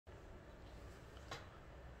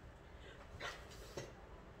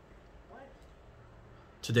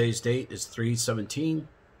Today's date is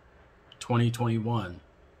 3/17/2021.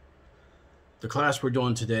 The class we're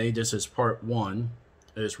doing today, this is part 1,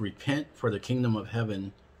 is Repent, for the Kingdom of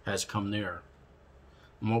Heaven has come near.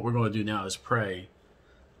 And what we're going to do now is pray.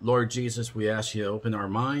 Lord Jesus, we ask you to open our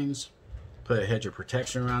minds, put a hedge of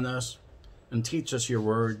protection around us, and teach us your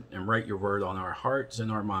word and write your word on our hearts and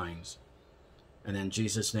our minds. And in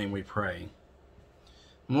Jesus' name we pray.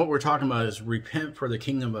 And what we're talking about is repent, for the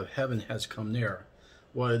kingdom of heaven has come near.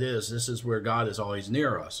 What it is, this is where God is always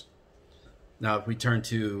near us. Now, if we turn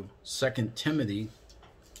to 2 Timothy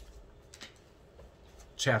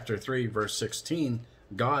chapter 3, verse 16,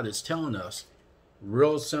 God is telling us,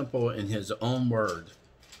 real simple in his own word.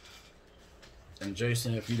 And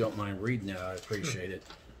Jason, if you don't mind reading that, I appreciate it.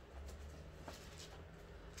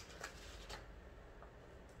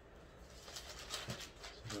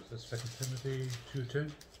 So was that 2 Timothy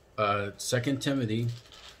 2:10? 2 Timothy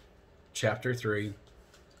chapter 3,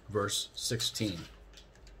 verse 16.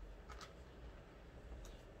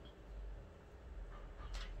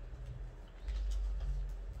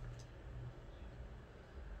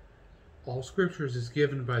 All scriptures is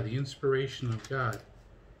given by the inspiration of God,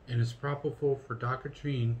 and is profitable for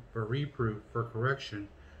doctrine, for reproof, for correction,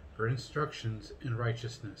 for instructions in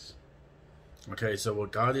righteousness. Okay, so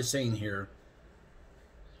what God is saying here,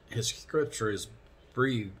 his scripture is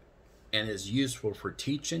breathed and is useful for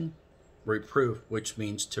teaching, reproof, which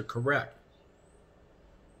means to correct,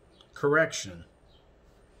 correction,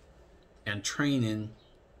 and training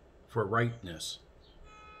for rightness.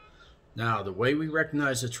 Now, the way we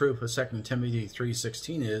recognize the truth of 2 Timothy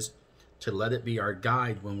 3:16 is to let it be our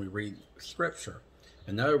guide when we read scripture.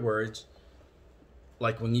 In other words,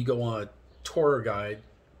 like when you go on a tour guide,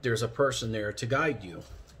 there's a person there to guide you.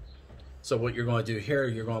 So what you're going to do here,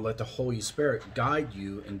 you're going to let the Holy Spirit guide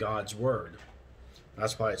you in God's word.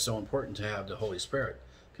 That's why it's so important to have the Holy Spirit,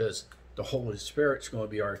 because the Holy Spirit's going to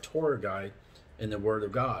be our tour guide in the word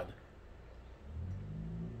of God.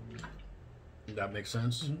 Does that make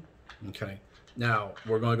sense? Mm-hmm. Okay. Now,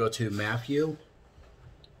 we're going to go to Matthew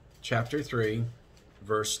chapter 3,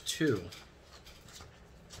 verse 2.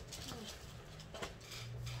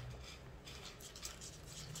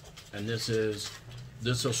 And this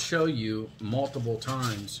will show you multiple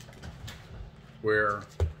times or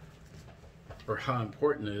how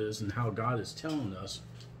important it is and how God is telling us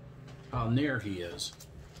how near he is.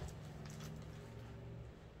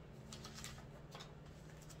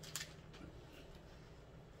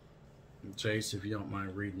 Chase, if you don't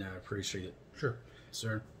mind reading that, I appreciate it. Sure.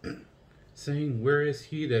 Sir? Saying, where is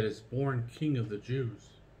he that is born King of the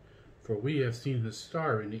Jews? For we have seen his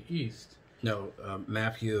star in the east. No,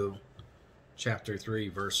 Matthew chapter 3,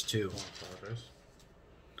 verse 2.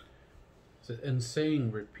 And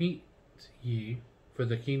saying, repent ye, for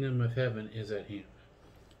the kingdom of heaven is at hand.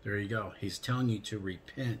 There you go. He's telling you to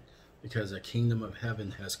repent because the kingdom of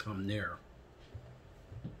heaven has come near.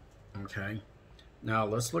 Okay? Now,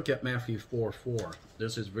 let's look at Matthew 4:4.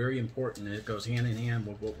 This is very important, and it goes hand in hand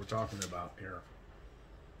with what we're talking about here.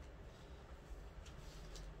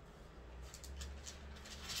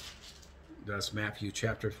 That's Matthew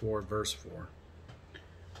chapter 4, verse 4.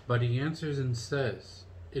 But he answers and says,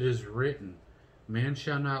 it is written, man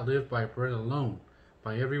shall not live by bread alone,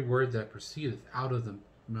 by every word that proceedeth out of the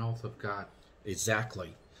mouth of God.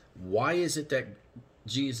 Exactly. Why is it that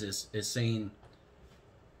Jesus is saying,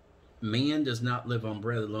 man does not live on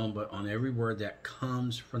bread alone, but on every word that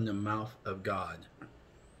comes from the mouth of God?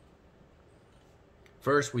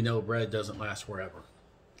 First, we know bread doesn't last forever.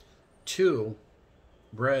 2,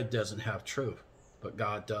 bread doesn't have truth, but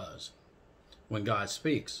God does. When God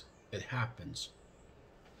speaks, it happens.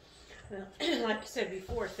 Well, like I said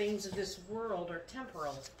before, things of this world are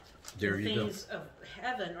temporal. There you go. Things of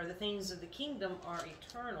heaven or the things of the kingdom are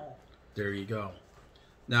eternal. There you go.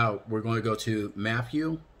 Now, we're going to go to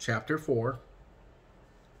Matthew chapter 4,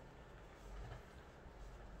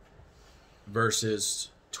 verses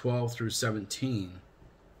 12 through 17.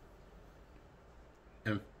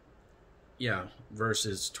 And,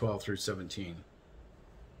 verses 12 through 17.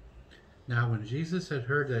 Now, when Jesus had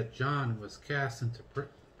heard that John was cast into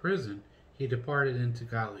prison, he departed into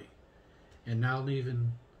Galilee. And now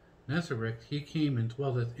leaving Nazareth, he came and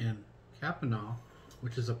dwelleth in Capernaum,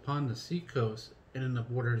 which is upon the sea coast, and in the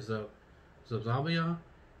borders of Zabia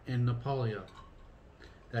and Naphtali,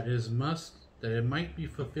 that it might be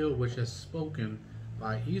fulfilled which is spoken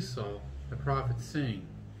by Esau the prophet, saying,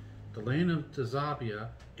 the land of Zabia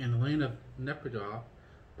and the land of Naphtali,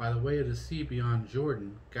 by the way of the sea beyond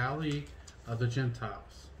Jordan, Galilee of the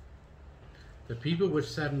Gentiles. The people which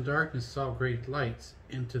sat in darkness saw great lights,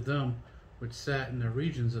 and to them which sat in the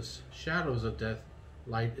regions of shadows of death,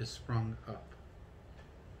 light is sprung up.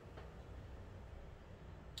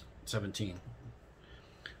 17.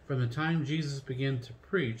 From the time Jesus began to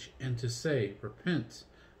preach and to say, repent,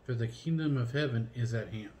 for the kingdom of heaven is at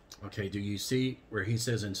hand. Okay, do you see where he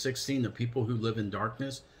says in 16, the people who live in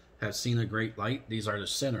darkness have seen a great light? These are the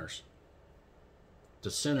sinners.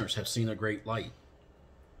 The sinners have seen a great light.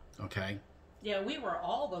 Okay? Yeah, we were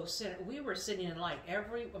all those sinners. We were sitting in light.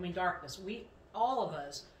 Darkness. All of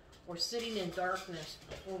us were sitting in darkness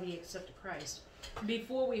before we accepted Christ.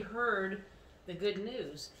 Before we heard the good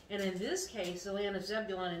news. And in this case, the land of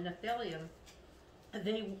Zebulun and Nephthalim,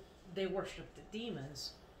 they worshiped the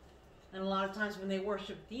demons. And a lot of times when they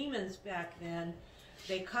worshiped demons back then,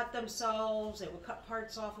 they cut themselves, they would cut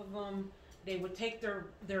parts off of them, they would take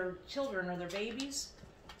their children or their babies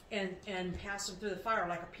and pass them through the fire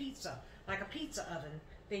like a pizza oven.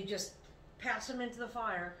 They just pass them into the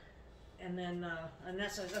fire, and then and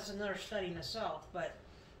that's another study in itself. But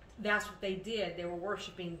that's what they did. They were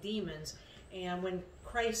worshiping demons, and when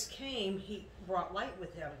Christ came, He brought light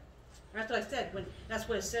with Him. That's what I said. That's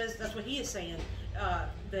what it says. That's what He is saying.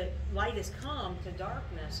 That light has come to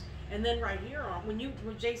darkness. And then right here on,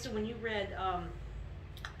 Jason, when you read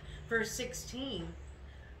verse 16,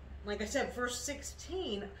 like I said, verse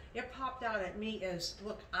 16, it popped out at me as,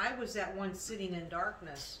 look, I was that one sitting in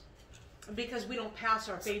darkness. Because we don't pass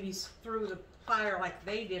our babies through the fire like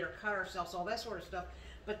they did, or cut ourselves, all that sort of stuff.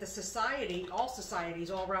 But all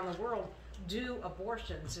societies all around the world do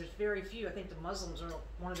abortions. There's very few. I think the Muslims are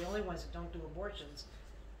one of the only ones that don't do abortions.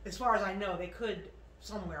 As far as I know, they could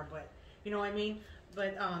somewhere, but you know what I mean?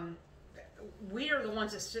 But we are the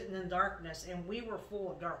ones that sitting in darkness, and we were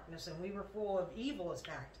full of darkness, and we were full of evil, in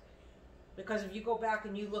fact. Because if you go back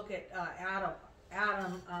and you look at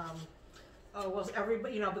Adam,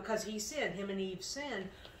 everybody, because he sinned, him and Eve sinned,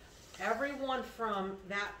 everyone from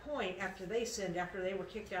that point, after they sinned, after they were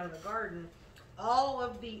kicked out of the garden, all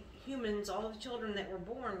of the humans, all of the children that were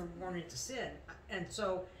born into sin. And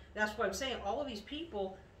so that's what I'm saying. All of these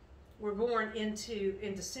people were born into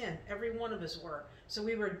sin. Every one of us were. So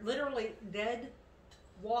we were literally dead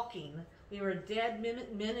walking. We were dead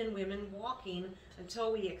men and women walking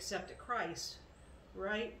until we accepted Christ.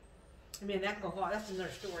 Right? I mean, that can go on. That's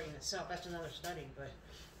another story in itself. That's another study. But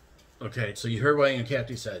okay, so you heard what Aunt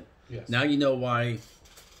Kathy said. Yes. Now you know why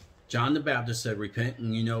John the Baptist said repent,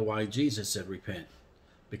 and you know why Jesus said repent.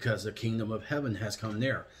 Because the kingdom of heaven has come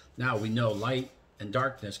near. Now we know light and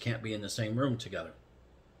darkness can't be in the same room together.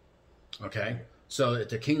 Okay? So that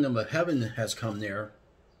the kingdom of heaven has come near,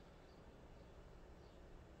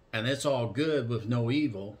 and it's all good with no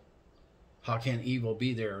evil, how can evil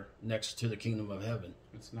be there next to the kingdom of heaven?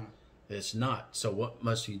 It's not. It's not. So what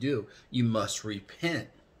must you do? You must repent.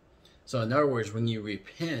 So in other words, when you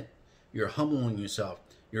repent, you're humbling yourself.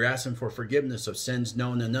 You're asking for forgiveness of sins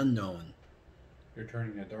known and unknown. You're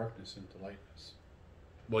turning the darkness into lightness.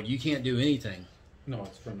 Well, you can't do anything. No,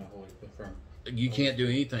 it's from the Holy. You can't do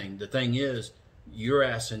anything. The thing is, you're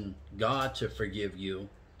asking God to forgive you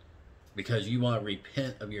because you want to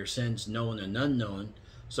repent of your sins known and unknown.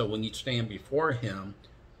 So when you stand before Him,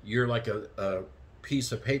 you're like a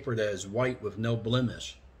piece of paper that is white with no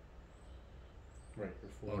blemish. Right.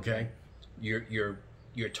 Okay? You're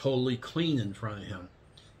totally clean in front of Him.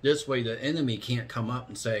 This way the enemy can't come up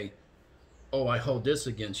and say, oh, I hold this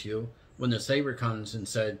against you. When the Savior comes and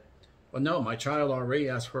said, well, no, my child already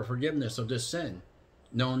asked for forgiveness of this sin,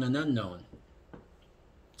 known and unknown.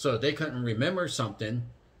 So if they couldn't remember something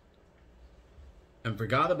and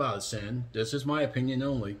forgot about a sin, this is my opinion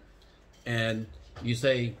only, and you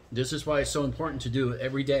say, this is why it's so important to do it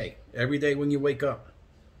every day when you wake up.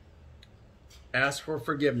 Ask for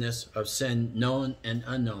forgiveness of sin known and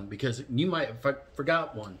unknown, because you might have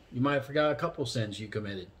forgot one. You might have forgot a couple sins you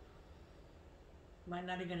committed. Might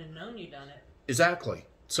not even have known you done it. Exactly.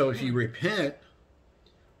 So if you repent,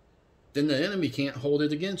 then the enemy can't hold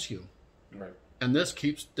it against you. Right. And this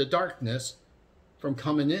keeps the darkness from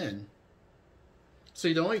coming in.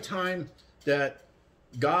 See, the only time that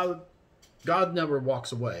God never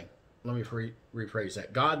walks away. Let me rephrase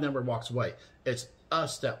that. God never walks away. It's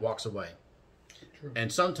us that walks away. True. And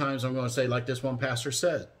sometimes I'm going to say, like this one pastor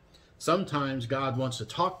said, sometimes God wants to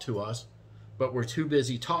talk to us, but we're too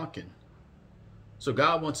busy talking. So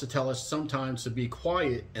God wants to tell us sometimes to be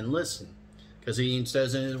quiet and listen. Because He even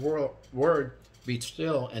says in His word, be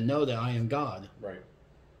still and know that I am God. Right.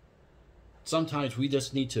 Sometimes we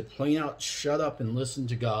just need to plain out shut up and listen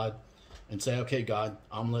to God and say, okay, God,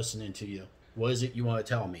 I'm listening to you. What is it you want to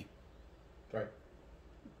tell me? Right.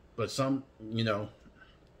 But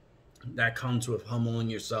that comes with humbling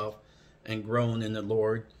yourself and growing in the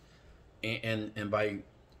Lord. And by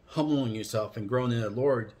humbling yourself and growing in the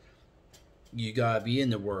Lord, you got to be in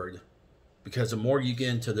the Word. Because the more you get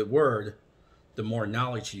into the Word, the more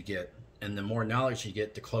knowledge you get. And the more knowledge you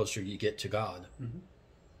get, the closer you get to God. Mm-hmm.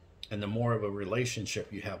 And the more of a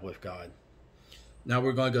relationship you have with God. Now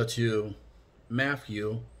we're going to go to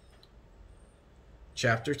Matthew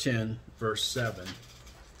chapter 10, verse 7.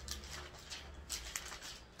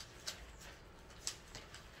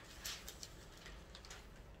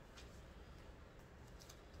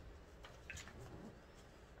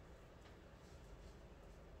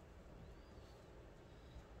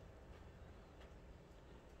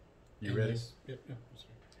 You ready? Yep, I'm sorry.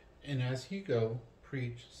 And as ye go,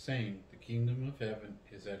 preach, saying, the kingdom of heaven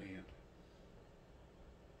is at hand.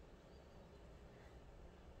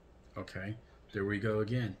 Okay, there we go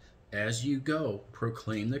again. As you go,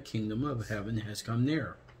 proclaim the kingdom of heaven has come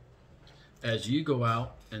near. As you go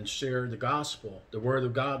out and share the gospel, the word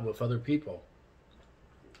of God with other people.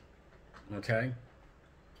 Okay?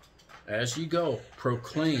 As you go,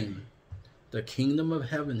 proclaim the kingdom of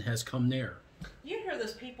heaven has come near. You hear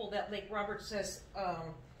those people that, like Robert says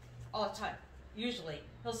all the time. Usually,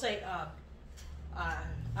 he'll say, I'm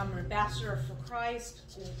an ambassador for Christ.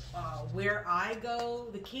 Where I go,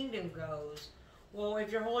 the kingdom goes. Well,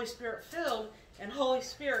 if you're Holy Spirit filled, and Holy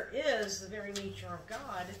Spirit is the very nature of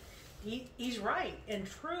God, he's right and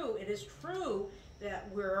true. It is true that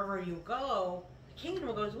wherever you go, the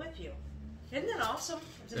kingdom goes with you. Isn't that awesome?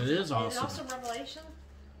 It is awesome. Isn't it awesome revelation?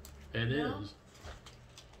 It is.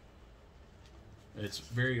 It's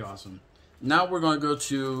very awesome. Now we're going to go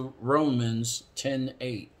to Romans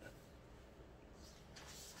 10:8.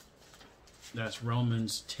 That's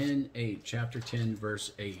Romans 10:8, chapter 10,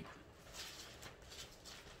 verse 8.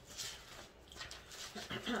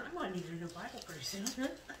 I might need a new Bible pretty soon.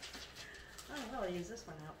 I'll really use this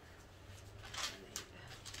one out.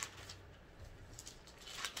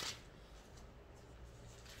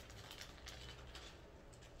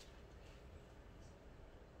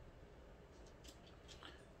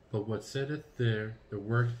 But what saith there, the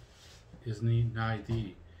word is nigh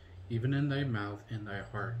thee, even in thy mouth and thy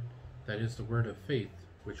heart. That is the word of faith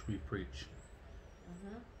which we preach.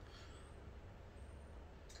 Mm-hmm.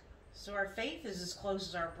 So our faith is as close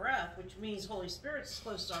as our breath, which means Holy Spirit is as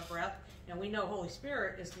close as our breath, and we know Holy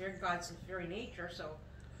Spirit is God's very nature. So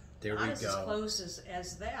there God we is go. as close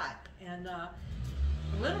as that, and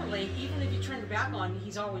literally, even if you turn your back on,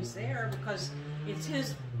 He's always there because it's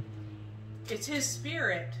His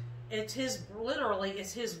Spirit. It's His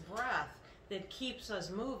breath that keeps us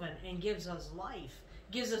moving and gives us life,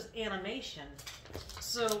 gives us animation.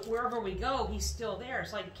 So wherever we go, He's still there.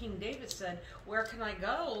 It's like King David said, where can I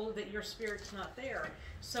go that your Spirit's not there?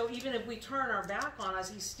 So even if we turn our back on us,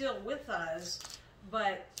 He's still with us,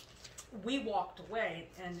 but we walked away,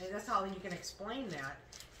 and that's how you can explain that.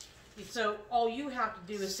 So all you have to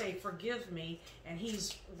do is say, forgive me, and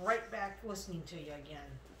He's right back listening to you again.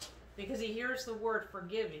 Because He hears the word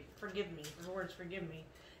forgive me, the words forgive me,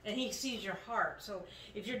 and He sees your heart. So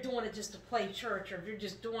if you're doing it just to play church, or if you're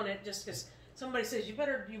just doing it just because somebody says you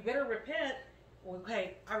better repent, well,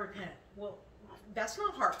 okay, I repent. Well, that's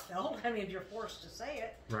not heartfelt. I mean, if you're forced to say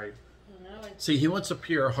it, Right. you know. See, He wants a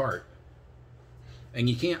pure heart, and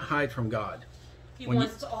you can't hide from God. He When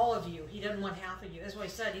wants all of you. He doesn't want half of you. That's why He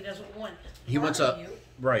said He doesn't want He part wants of you.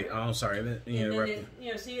 Right. Oh, I'm sorry.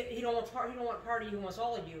 See, He don't want part of you. He wants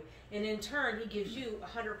all of you. And in turn, He gives you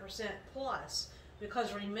 100% plus.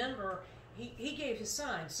 Because remember, He gave His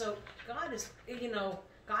Son. So God is,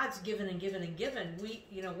 God's given and given and given.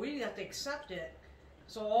 We have to accept it.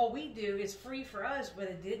 So all we do is free for us,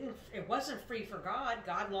 but it wasn't free for God.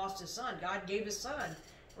 God lost His Son. God gave His Son,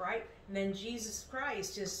 right? And then Jesus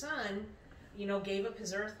Christ, His Son, gave up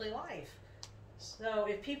His earthly life. So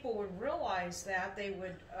if people would realize that,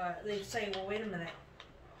 they'd say, well, wait a minute.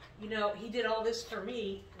 He did all this for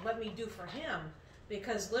me. Let me do for Him.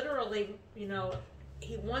 Because literally,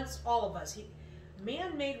 He wants all of us.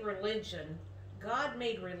 Man made religion. God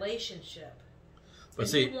made relationship. But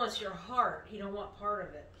He wants your heart. He don't want part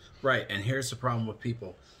of it. Right. And here's the problem with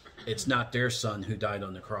people. It's not their Son who died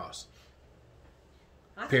on the cross.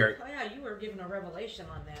 Period. Yeah, you were given a revelation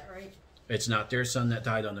on that, right? It's not their Son that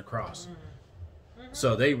died on the cross. Mm-hmm.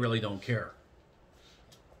 So they really don't care.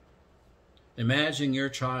 Imagine your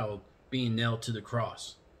child being nailed to the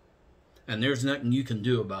cross. And there's nothing you can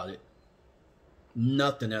do about it.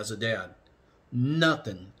 Nothing as a dad.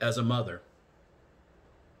 Nothing as a mother.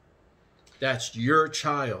 That's your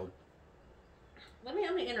child. Let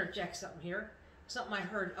me interject something here. Something I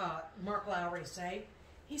heard Mark Lowry say.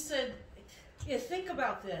 He said, think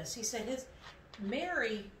about this. He said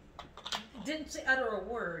Mary didn't utter a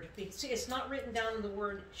word. See, it's not written down in the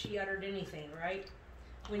word she uttered anything, right?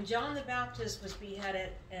 When John the Baptist was beheaded,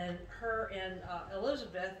 and her and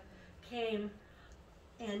Elizabeth came,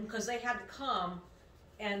 and because they had to come,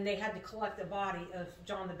 and they had to collect the body of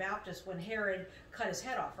John the Baptist when Herod cut his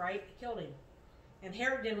head off, right? He killed him. And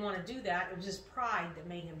Herod didn't want to do that. It was his pride that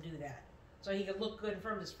made him do that, so he could look good in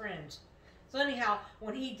front of his friends. So anyhow,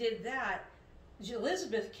 when he did that,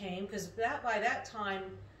 Elizabeth came, because by that time,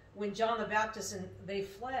 when John the Baptist and they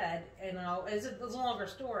fled, and it's a longer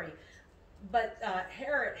story, but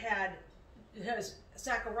Herod had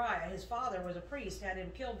Zechariah, his father was a priest, had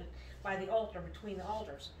him killed by the altar, between the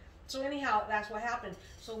altars. So anyhow, that's what happened.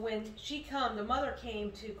 So when the mother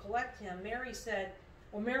came to collect him, Mary said,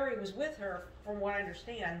 well, Mary was with her, from what I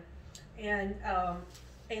understand, and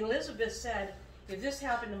Elizabeth said, if this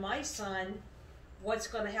happened to my son, what's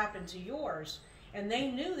going to happen to yours? And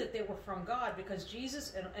they knew that they were from God, because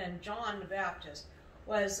Jesus and John the Baptist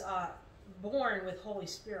was born with Holy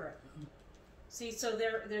Spirit. See, so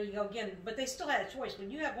there you go again. But they still had a choice.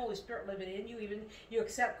 When you have Holy Spirit living in you, even you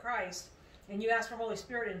accept Christ, and you ask for Holy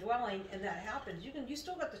Spirit indwelling, and that happens, you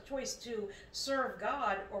still got the choice to serve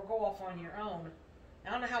God or go off on your own.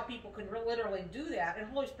 I don't know how people can literally do that, and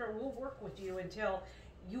Holy Spirit will work with you until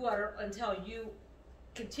you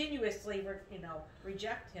continuously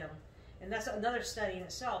reject Him. And that's another study in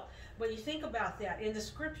itself. But you think about that. In the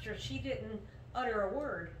scripture, she didn't utter a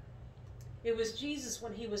word. It was Jesus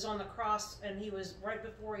when he was on the cross, and he was right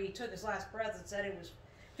before he took his last breath and said it was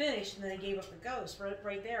finished, and then he gave up the ghost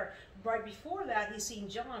right there. Right before that, he seen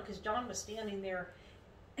John, because John was standing there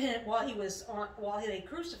while they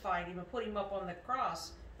crucified him and put him up on the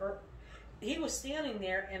cross. Or he was standing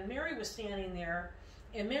there, and Mary was standing there.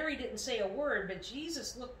 And Mary didn't say a word, but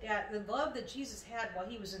Jesus looked at the love that Jesus had while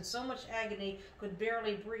he was in so much agony, could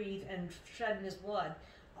barely breathe, and shedding his blood,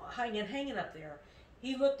 hanging up there.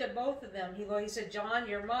 He looked at both of them. He said, John,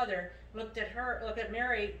 your mother, looked at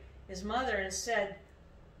Mary, his mother, and said,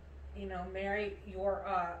 Mary,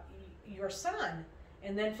 your son.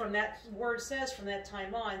 And then from that word says, from that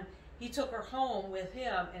time on, he took her home with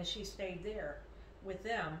him, and she stayed there with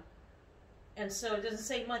them. And so it doesn't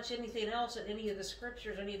say much anything else in any of the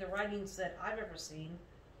scriptures, any of the writings that I've ever seen.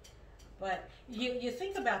 But you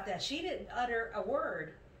think about that. She didn't utter a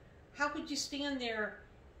word. How could you stand there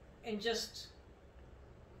and just,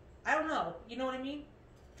 I don't know, you know what I mean?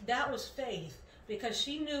 That was faith, because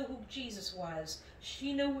she knew who Jesus was.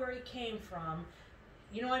 She knew where he came from.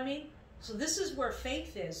 You know what I mean? So this is where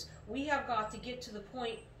faith is. We have got to get to the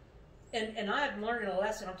point, and I've learned a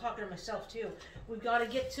lesson, I'm talking to myself too. We've got to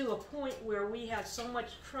get to a point where we have so much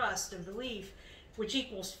trust and belief, which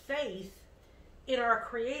equals faith, in our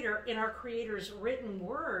Creator, in our Creator's written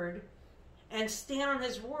word, and stand on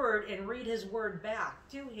his word and read his word back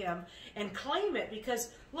to him and claim it. Because,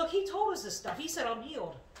 look, he told us this stuff. He said, I'm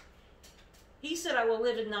healed. He said, I will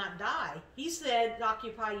live and not die. He said,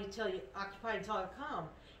 occupy until I come.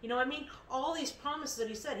 You know what I mean? All these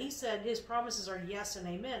promises that he said his promises are yes and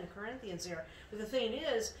amen, Corinthians here. But the thing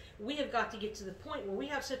is, we have got to get to the point where we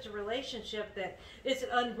have such a relationship that it's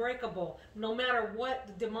unbreakable. No matter what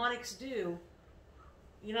the demonics do,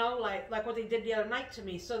 like what they did the other night to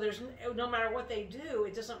me. So there's no matter what they do,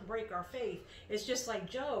 it doesn't break our faith. It's just like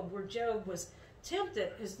Job, where Job was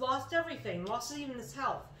tempted, has lost everything, lost even his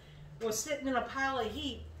health, was sitting in a pile of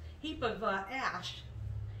heap of ash,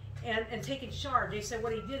 and taking charge. They said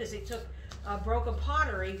what he did is he took broken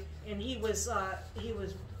pottery, and he was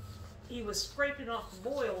scraping off the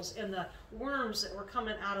boils and the worms that were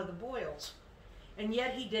coming out of the boils, and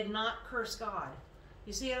yet he did not curse God.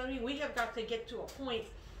 You see what I mean? We have got to get to a point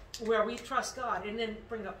where we trust God. And then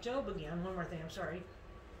bring up Job again. One more thing, I'm sorry.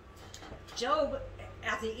 Job,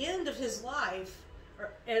 at the end of his life,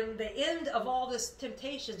 and the end of all this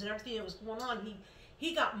temptations and everything that was going on,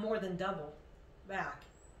 he got more than double back.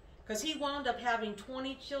 Because he wound up having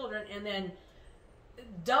 20 children, and then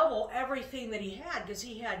double everything that he had, because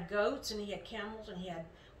he had goats, and he had camels, and he had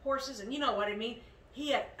horses, and you know what I mean? He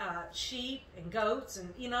had sheep and goats,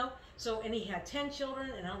 and and he had 10 children,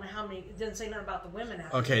 and I don't know how many. It doesn't say nothing about the women.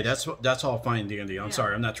 Okay, that's all fine, Dandy. I'm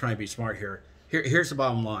sorry, I'm not trying to be smart here. Here's the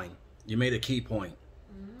bottom line. You made a key point.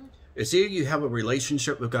 Mm-hmm. It's either you have a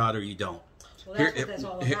relationship with God or you don't. Well, that's what that's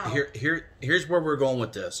all about. Here's where we're going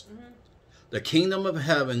with this. Mm-hmm. The kingdom of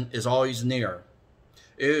heaven is always near.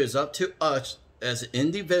 It is up to us as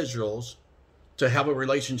individuals to have a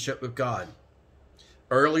relationship with God.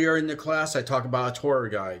 Earlier in the class, I talked about a Torah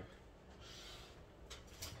guide.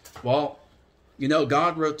 Well,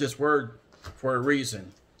 God wrote this word for a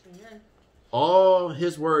reason. Amen. All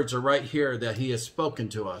his words are right here that he has spoken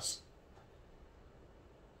to us.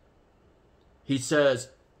 He says,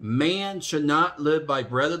 man should not live by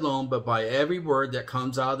bread alone, but by every word that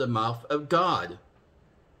comes out of the mouth of God.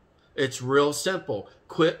 It's real simple.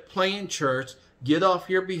 Quit playing church, get off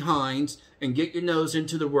your behinds, and get your nose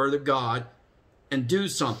into the Word of God and do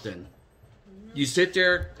something. You sit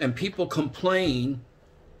there and people complain,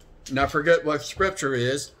 and I forget what scripture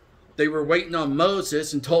is. They were waiting on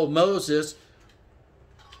Moses and told Moses,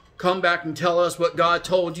 come back and tell us what God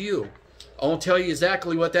told you. I won't tell you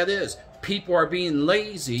exactly what that is. People are being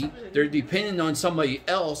lazy. They're depending on somebody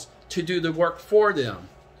else to do the work for them.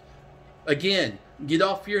 Again, get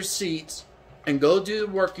off your seats and go do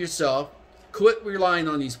the work yourself. Quit relying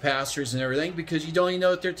on these pastors and everything because you don't even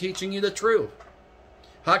know if they're teaching you the truth.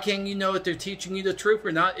 How can you know if they're teaching you the truth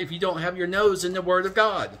or not if you don't have your nose in the Word of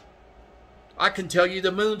God? I can tell you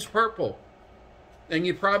the moon's purple, and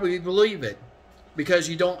you probably believe it because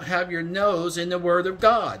you don't have your nose in the Word of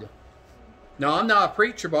God. Now, I'm not a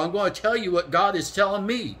preacher, but I'm going to tell you what God is telling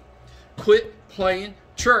me. Quit playing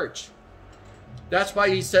church. That's why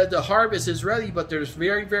he said the harvest is ready, but there's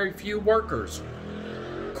very, very few workers.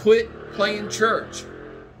 Quit playing church.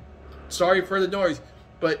 Sorry for the noise,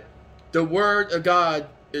 but the Word of God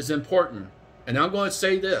is important. And I'm going to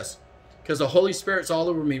say this, because the Holy Spirit's all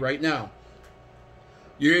over me right now.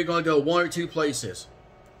 You're going to go one or two places.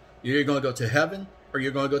 You're either going to go to heaven or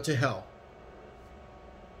you're going to go to hell.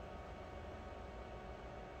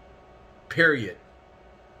 Period.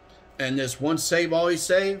 And this once saved, always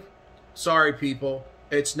saved, sorry people,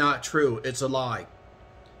 it's not true. It's a lie.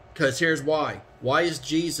 Because here's why. Why is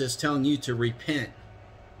Jesus telling you to repent?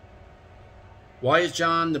 Why is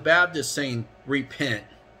John the Baptist saying repent?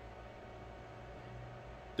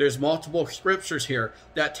 There's multiple scriptures here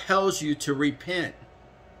that tells you to repent.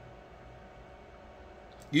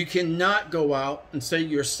 You cannot go out and say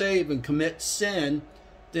you're saved and commit sin,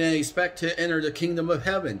 then expect to enter the kingdom of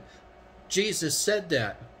heaven. Jesus said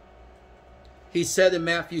that. He said in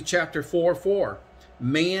Matthew chapter 4:4,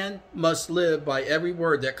 man must live by every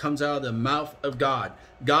word that comes out of the mouth of God.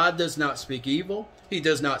 God does not speak evil. He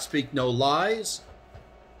does not speak no lies.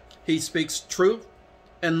 He speaks truth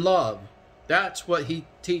and love. That's what he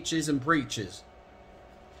teaches and preaches.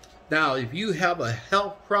 Now, if you have a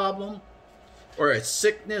health problem or a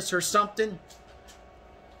sickness or something,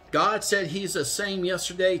 God said he's the same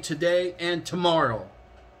yesterday, today, and tomorrow.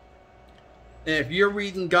 And if you're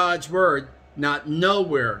reading God's word, not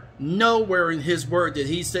nowhere in his word did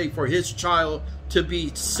he say for his child to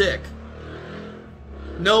be sick.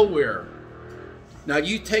 Nowhere. Now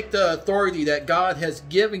you take the authority that God has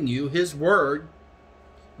given you, his word.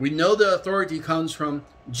 We know the authority comes from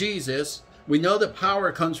Jesus. We know the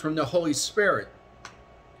power comes from the Holy Spirit.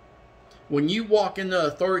 When you walk in the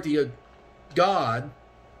authority of God,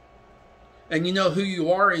 and you know who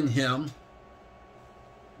you are in him,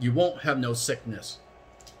 you won't have no sickness.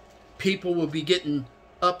 People will be getting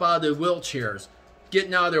up out of their wheelchairs,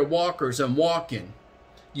 getting out of their walkers and walking.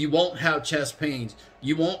 You won't have chest pains.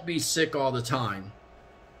 You won't be sick all the time.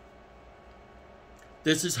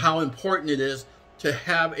 This is how important it is to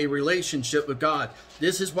have a relationship with God.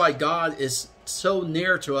 This is why God is so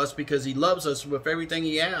near to us, because he loves us with everything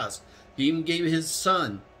he has. He even gave his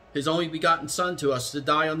son, his only begotten son, to us to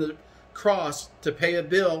die on the cross to pay a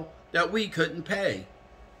bill that we couldn't pay.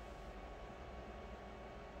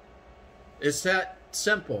 It's that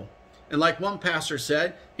simple. And like one pastor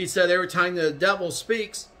said, he said every time the devil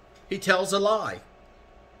speaks, he tells a lie.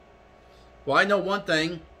 Well, I know one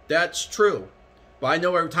thing, that's true. But I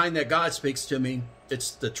know every time that God speaks to me, it's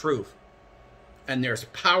the truth. And there's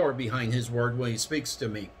power behind his word when he speaks to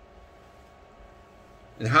me.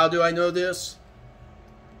 And how do I know this?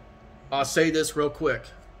 I'll say this real quick.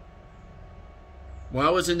 When I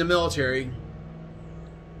was in the military,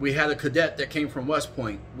 we had a cadet that came from West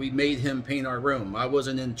Point. We made him paint our room. I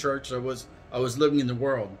wasn't in church. I was living in the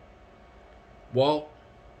world. Well,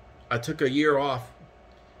 I took a year off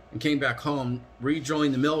and came back home,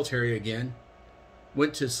 rejoined the military again,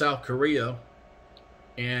 went to South Korea,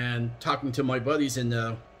 and talking to my buddies in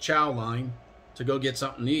the chow line to go get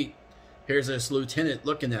something to eat. Here's this lieutenant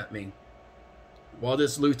looking at me. Well,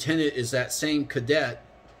 this lieutenant is that same cadet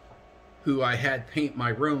who I had paint my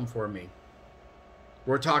room for me.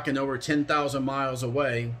 We're talking over 10,000 miles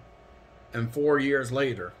away and 4 years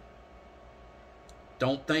later.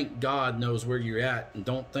 Don't think God knows where you're at, and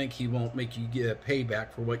don't think he won't make you get a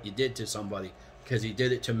payback for what you did to somebody, because he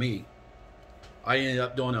did it to me. I ended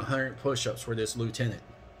up doing 100 push-ups for this lieutenant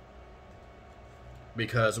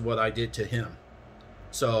because of what I did to him.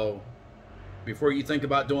 So before you think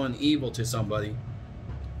about doing evil to somebody,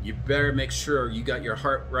 you better make sure you got your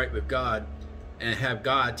heart right with God and have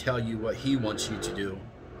God tell you what he wants you to do.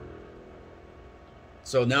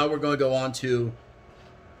 So now we're going to go on to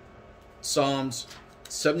Psalms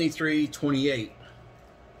 73:28.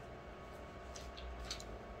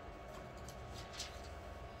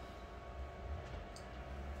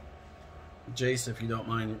 Jace, if you don't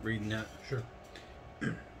mind reading that. Sure.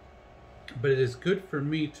 But it is good for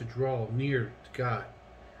me to draw near to God.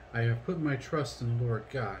 I have put my trust in the Lord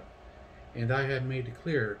God, and I have made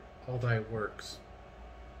clear all thy works.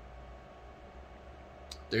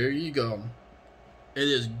 There you go. It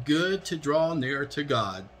is good to draw near to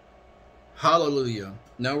God. Hallelujah.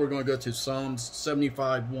 Now we're going to go to Psalms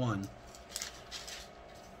 75:1.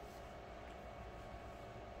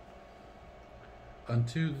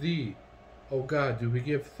 Unto thee, O God, do we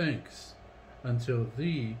give thanks. Unto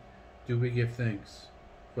thee do we give thanks.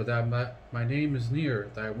 For that my name is near,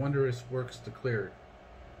 thy wondrous works declared.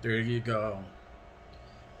 There you go.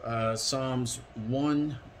 Psalms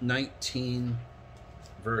 119,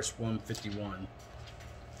 verse 151.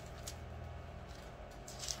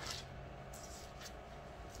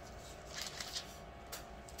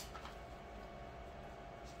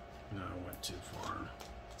 No, I went too far.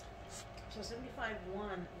 So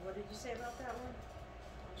 75:1. What did you say about that one?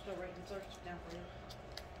 I'm still writing search down for you.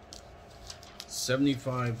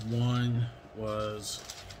 75:1 was.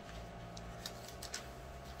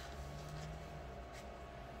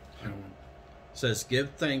 It says, "Give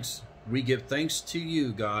thanks. We give thanks to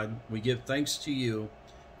you, God. We give thanks to you,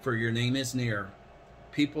 for your name is near.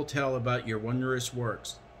 People tell about your wondrous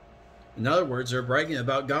works." In other words, they're bragging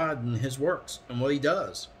about God and His works and what He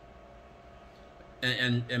does.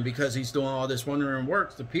 And because He's doing all this wondering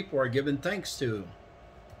works, the people are giving thanks to Him.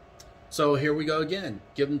 So here we go again,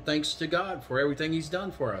 giving thanks to God for everything He's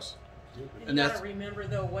done for us. And you got to remember,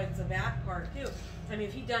 though, what's the back part, too. I mean,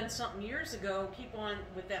 if He done something years ago, keep on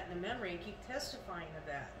with that in the memory and keep testifying of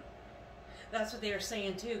that. That's what they are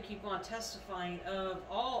saying, too. Keep on testifying of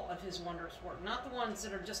all of His wondrous work. Not the ones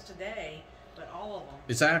that are just today, but all of them.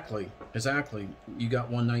 Exactly. You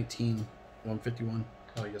got 119, 151.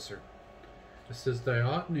 Oh, yes, sir. It says, Thou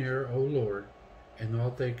art near, O Lord, and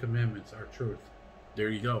all thy commandments are truth. There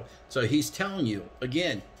you go. So He's telling you,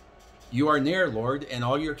 again, you are near, Lord, and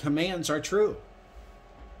all your commands are true.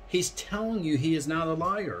 He's telling you He is not a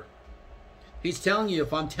liar. He's telling you,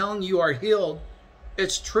 if I'm telling you are healed,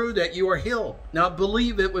 it's true that you are healed. Now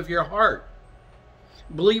believe it with your heart.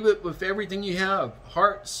 Believe it with everything you have.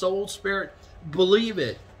 Heart, soul, spirit. Believe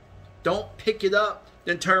it. Don't pick it up,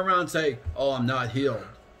 then turn around and say, oh, I'm not healed.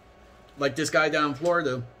 Like this guy down in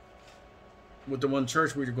Florida, with the one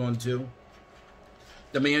church we were going to,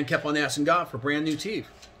 the man kept on asking God for brand new teeth.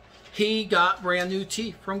 He got brand new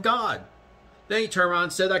teeth from God. Then he turned around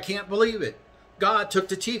and said, I can't believe it. God took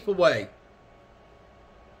the teeth away.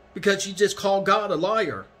 Because you just called God a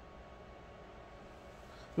liar.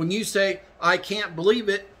 When you say, I can't believe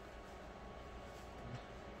it,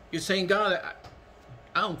 you're saying, God,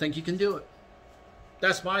 I don't think you can do it.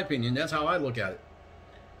 That's my opinion. That's how I look at it.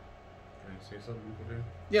 Can I say something, Uncle Dave?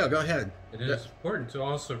 Yeah, go ahead. It is important to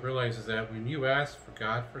also realize is that when you ask for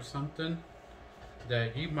God for something,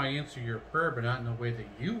 that He might answer your prayer, but not in the way that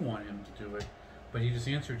you want Him to do it, but He just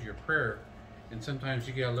answered your prayer. And sometimes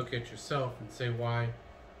you gotta look at yourself and say, why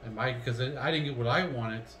am I? Because I didn't get what I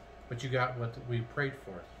wanted, but you got what we prayed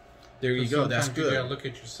for. There you go. That's good. You gotta look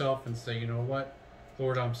at yourself and say, you know what,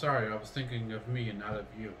 Lord, I'm sorry. I was thinking of me and not of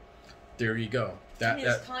you. There you go.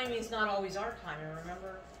 His timing is not always our timing.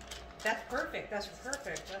 Remember, that's perfect. That's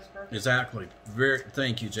perfect. That's perfect. Exactly.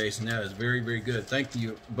 Thank you, Jason. That is very, very good. Thank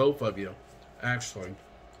you, both of you. Actually,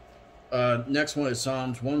 next one is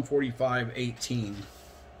Psalms 145:18.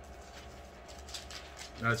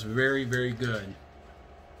 That's very, very good.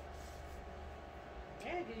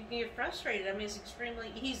 Yeah, you can get frustrated. I mean, it's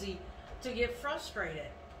extremely easy to get frustrated.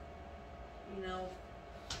 You know,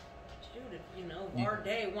 shoot, our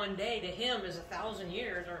day, one day to Him is 1,000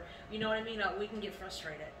 years, or you know what I mean. We can get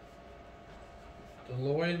frustrated. The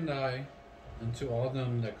Lord nigh unto all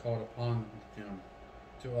them that call upon Him,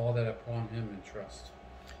 to all that upon Him in trust.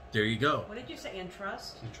 There you go. What did you say? In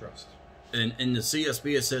trust? In trust. In the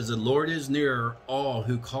CSB it says, the Lord is near all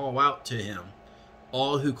who call out to Him.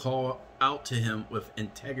 All who call out to Him with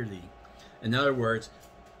integrity. In other words,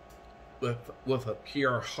 with a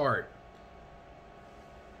pure heart.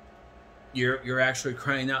 You're actually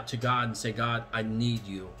crying out to God and say, God, I need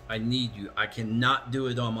you. I need you. I cannot do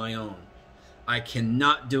it on my own. I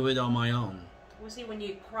cannot do it on my own. Well, see, when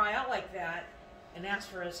you cry out like that and ask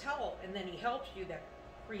for His help, and then He helps you, that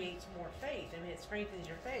creates more faith. I mean, it strengthens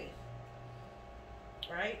your faith.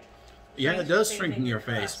 Right? Yeah, it does strengthen your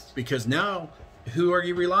faith. Because now who are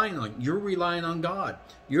you relying on? You're relying on God.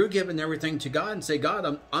 You're giving everything to God and say,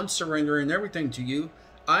 God, I'm surrendering everything to you.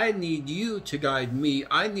 I need you to guide me.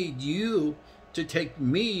 I need you to take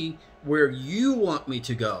me where you want me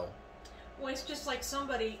to go. Well, it's just like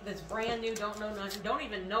somebody that's brand new, don't know nothing, don't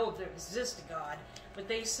even know if there exists a God, but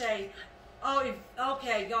they say, oh,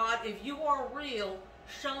 okay, God, if you are real,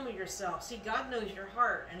 show me yourself. See, God knows your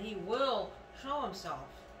heart, and he will show himself,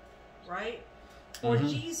 right? Or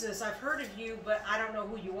Jesus, I've heard of you, but I don't know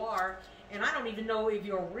who you are, and I don't even know if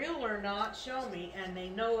you're real or not. Show me. And they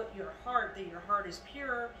know your heart, that your heart is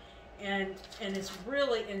pure, and it's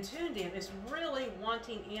really in tune to him. It's really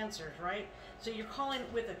wanting answers, right? So you're calling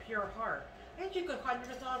with a pure heart. And you could have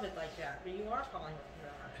never thought of it like that, but you are calling with a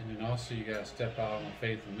pure heart. And then also you got to step out on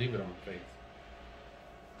faith and leave it on faith.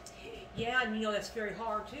 Yeah, and that's very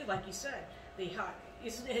hard too. Like you said,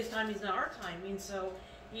 his time is not our time. I mean, so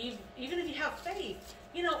even if you have faith,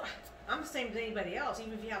 I'm the same as anybody else.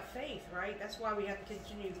 Even if you have faith, right? That's why we have to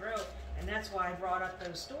continue to grow, and that's why I brought up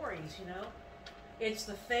those stories. It's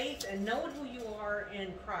the faith and knowing who you are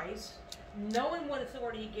in Christ, knowing what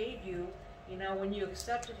authority he gave you. When you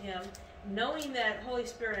accepted him, knowing that Holy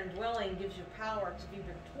Spirit indwelling gives you power to be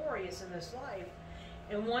victorious in this life.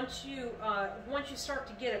 And once you start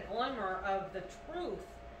to get a glimmer of the truth,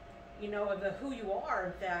 of who you are,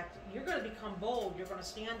 in fact, you're going to become bold. You're going to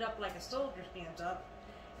stand up like a soldier stands up,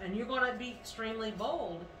 and you're going to be extremely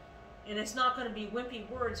bold. And it's not going to be wimpy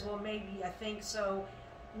words. Well, maybe I think so.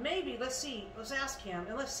 Maybe let's see. Let's ask him,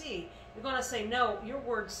 and let's see. You're going to say, no. Your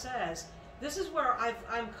word says. This is where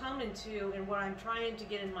I'm coming to, and what I'm trying to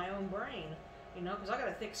get in my own brain. Because I got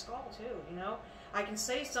a thick skull too. I can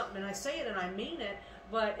say something, and I say it, and I mean it.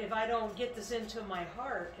 But if I don't get this into my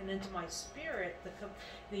heart and into my spirit,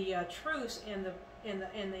 the truths and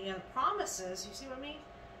the promises, you see what I mean?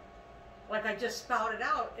 Like I just spouted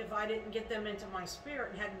out, if I didn't get them into my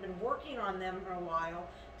spirit and hadn't been working on them for a while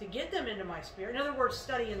to get them into my spirit, in other words,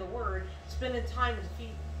 studying the Word, spending time at the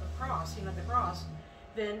feet of the cross,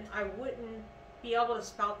 then I wouldn't be able to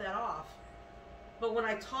spout that off. But when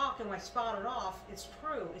I talk and I spout it off, it's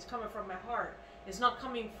true. It's coming from my heart. It's not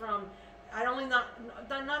coming from... I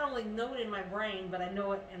not only know it in my brain, but I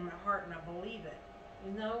know it in my heart and I believe it,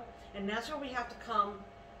 And that's where we have to come.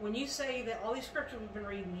 When you say that all these scriptures we've been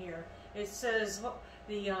reading here, it says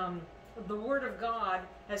the Word of God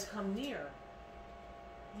has come near.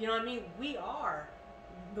 You know what I mean? We are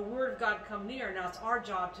the Word of God come near. Now it's our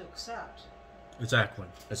job to accept. Exactly.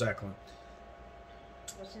 What's the next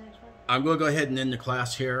one? I'm going to go ahead and end the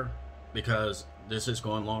class here because this is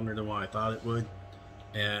going longer than what I thought it would.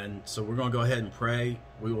 And so we're going to go ahead and pray.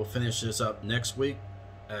 We will finish this up next week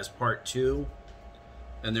as part 2.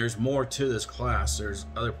 And there's more to this class. There's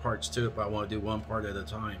other parts to it, but I want to do one part at a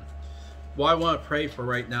time. What I want to pray for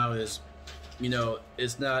right now is,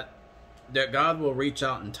 it's not that God will reach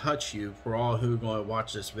out and touch you for all who are going to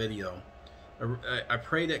watch this video. I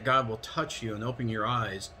pray that God will touch you and open your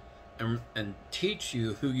eyes and teach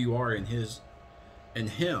you who you are in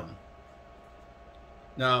Him.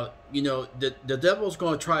 Now, the devil's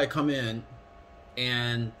going to try to come in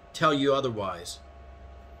and tell you otherwise.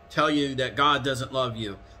 Tell you that God doesn't love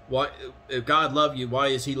you. Why, if God loved you, why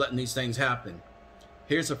is he letting these things happen?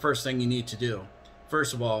 Here's the first thing you need to do.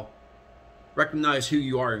 First of all, recognize who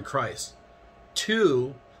you are in Christ.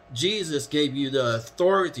 2, Jesus gave you the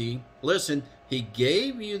authority. Listen, he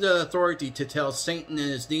gave you the authority to tell Satan and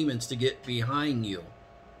his demons to get behind you.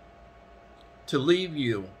 To leave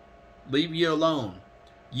you alone.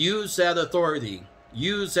 Use that authority.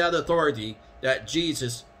 Use that authority that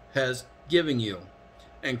Jesus has given you.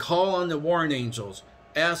 And call on the warring angels.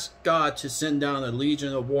 Ask God to send down a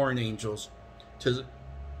legion of warring angels to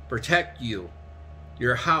protect you,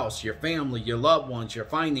 your house, your family, your loved ones, your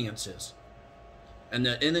finances. And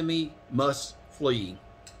the enemy must flee.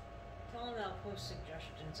 Tell them I'll post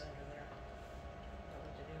suggestions under there.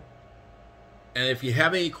 What to do. And if you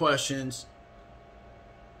have any questions,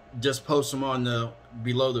 just post them on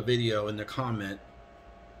below the video in the comment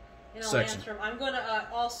and I'll section. Answer them. I'm going to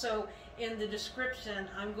also, in the description,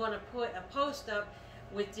 I'm going to put a post up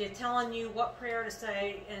with you telling you what prayer to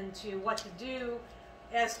say and to what to do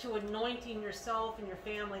as to anointing yourself and your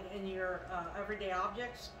family and your everyday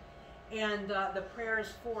objects, and the prayers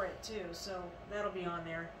for it too. So that'll be on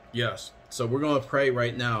there. Yes. So we're going to pray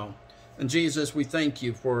right now. And Jesus, we thank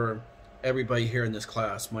you for everybody here in this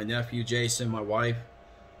class. My nephew Jason, my wife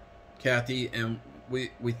Kathy, and we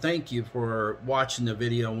thank you for watching the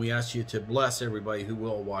video, and we ask you to bless everybody who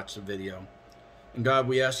will watch the video. And God,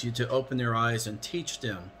 we ask you to open their eyes and teach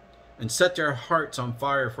them and set their hearts on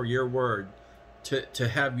fire for your word, to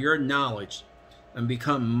have your knowledge, and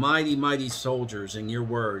become mighty, mighty soldiers in your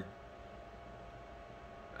word.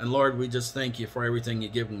 And Lord, we just thank you for everything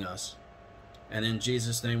you're giving us. And in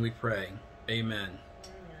Jesus' name we pray. Amen.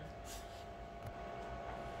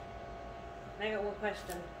 I got one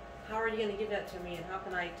question. How are you going to give that to me, and how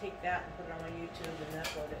can I take that and put it on my YouTube and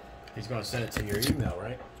upload it? He's going to send it to your email,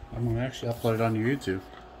 right? I'm going to actually upload it on your YouTube.